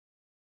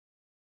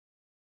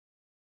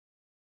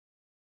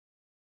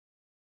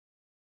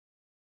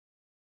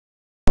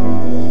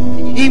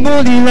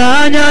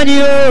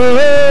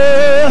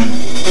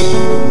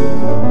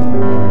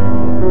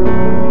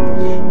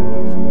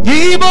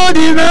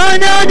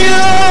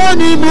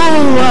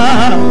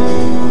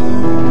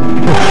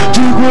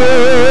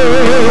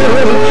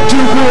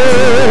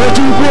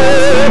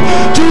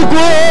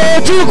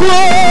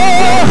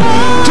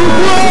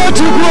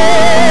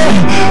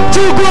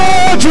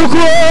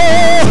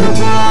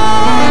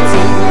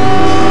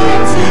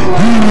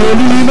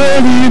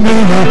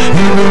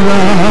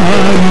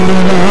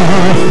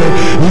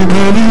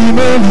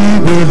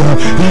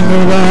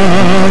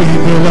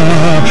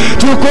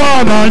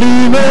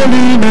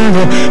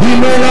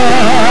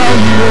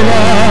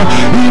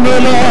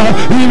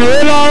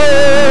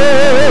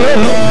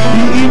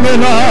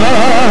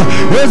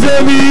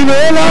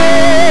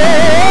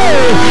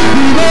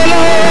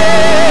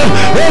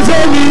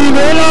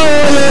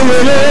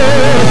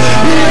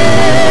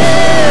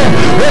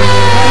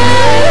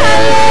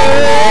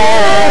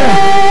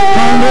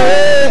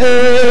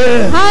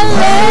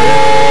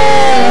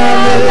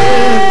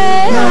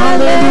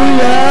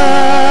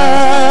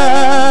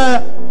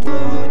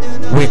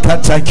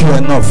Thank you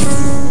enough.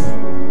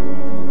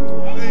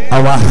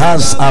 Our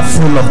hearts are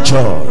full of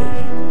joy.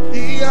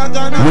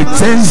 With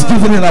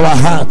thanksgiving in our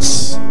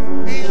hearts,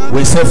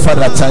 we say,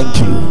 Father, thank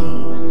you.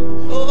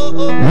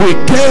 We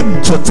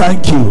came to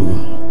thank you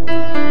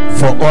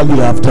for all you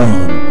have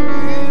done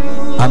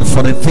and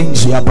for the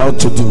things you are about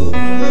to do.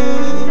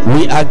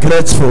 We are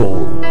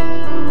grateful.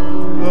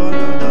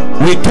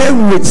 We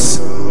came with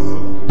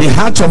the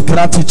heart of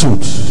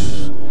gratitude.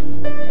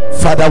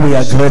 Father, we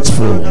are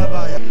grateful.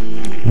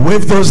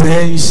 Wave those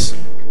hands.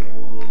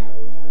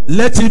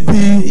 Let it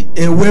be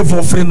a wave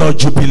offering of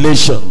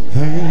jubilation.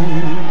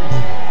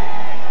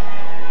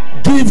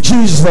 Give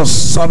Jesus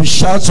some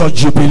shouts of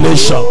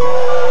jubilation.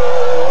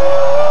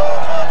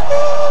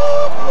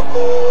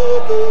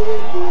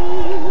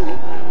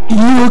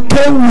 You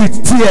came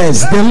with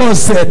tears. The Lord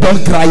said,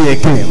 don't cry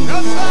again.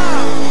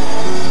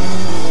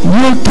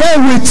 You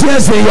came with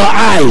tears in your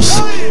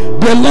eyes.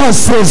 The Lord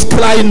says,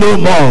 cry no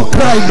more.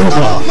 Cry no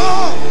more.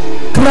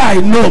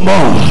 Cry no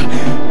more.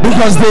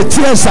 Because the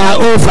tears are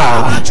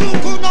over.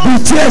 The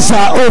tears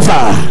are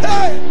over.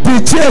 The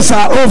tears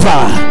are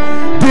over.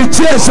 The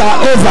tears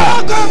are over.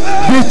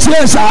 The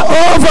tears are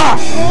over.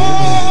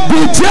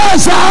 The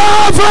tears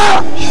are over.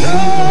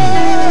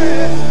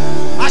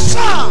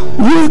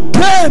 You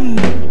came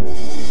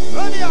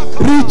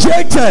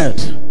rejected.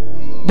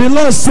 The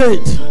Lord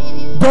said,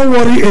 don't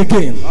worry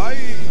again.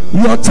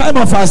 Your time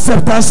of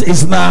acceptance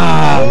is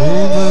now.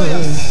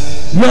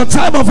 Your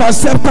time of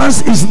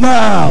acceptance is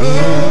now.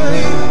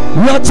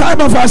 Your time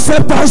of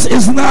acceptance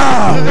is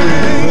now.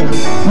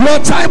 Your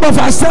time of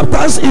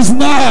acceptance is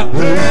now.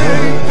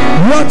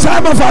 Your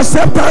time of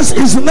acceptance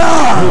is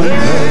now.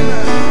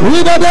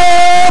 In the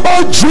name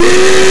of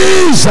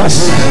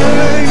Jesus.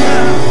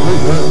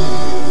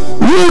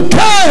 You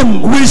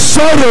came with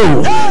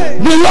sorrow.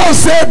 The Lord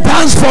said,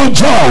 dance for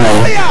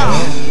joy.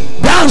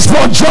 Dance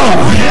for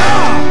joy.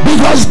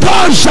 Because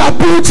God shall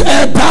put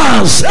a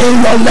dance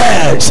in your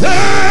legs.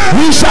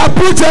 He shall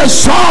put a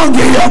song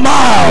in your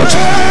mouth.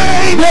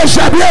 There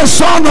shall be a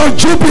song of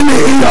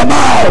jubilee in your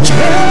mouth.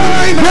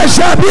 There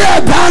shall be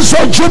a dance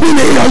of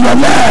jubilee on your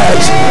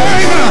legs.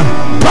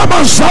 Come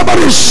on,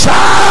 somebody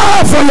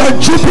shout for your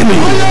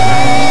jubilee.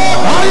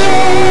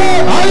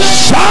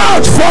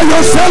 Shout for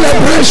your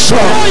celebration.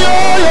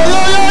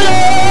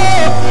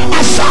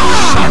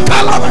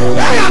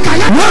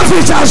 Wave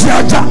it as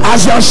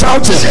you're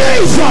shouting.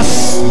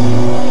 Jesus.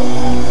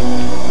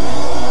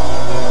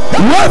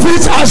 Wave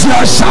it as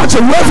you're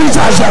shouting. Wave it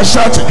as you're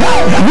shouting.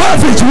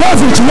 Wave it,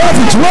 wave it, wave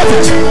it, wave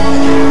it.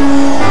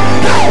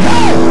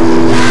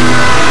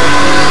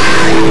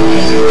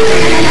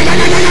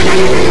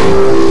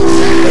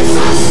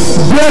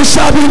 There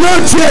shall be no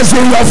tears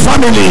in your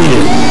family.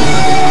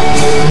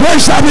 There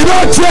shall be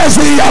no tears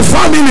in your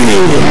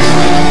family.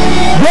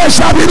 There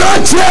shall be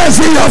no tears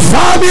in your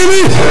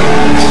family.